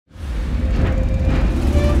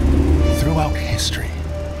history,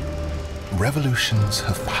 revolutions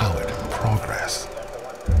have powered progress.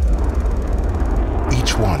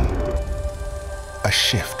 Each one, a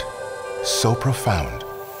shift so profound,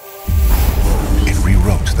 it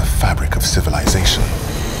rewrote the fabric of civilization.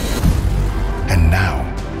 And now,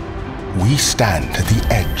 we stand at the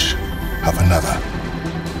edge of another,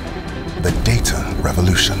 the data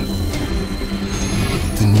revolution.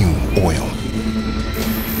 The new oil,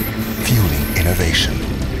 fueling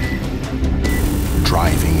innovation,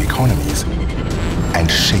 driving economies, and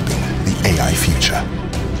shaping the AI future.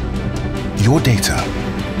 Your data,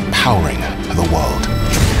 powering the world.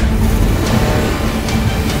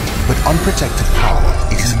 But unprotected power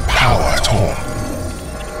isn't power at all.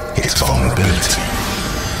 It's vulnerability.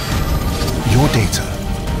 Your data,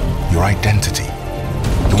 your identity,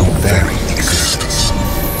 your very existence.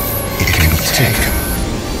 It can be taken,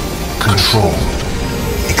 controlled,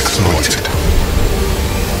 exploited.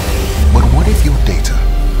 But what if your data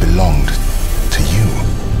belonged to you?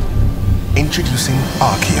 Introducing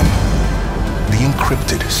Arcium, the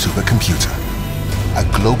encrypted supercomputer, a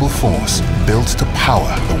global force built to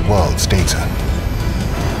power the world's data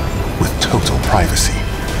with total privacy.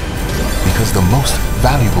 Because the most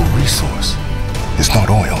valuable resource is not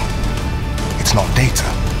oil, it's not data,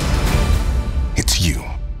 it's you.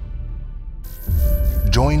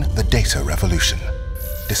 Join the data revolution.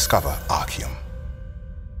 Discover Arcium.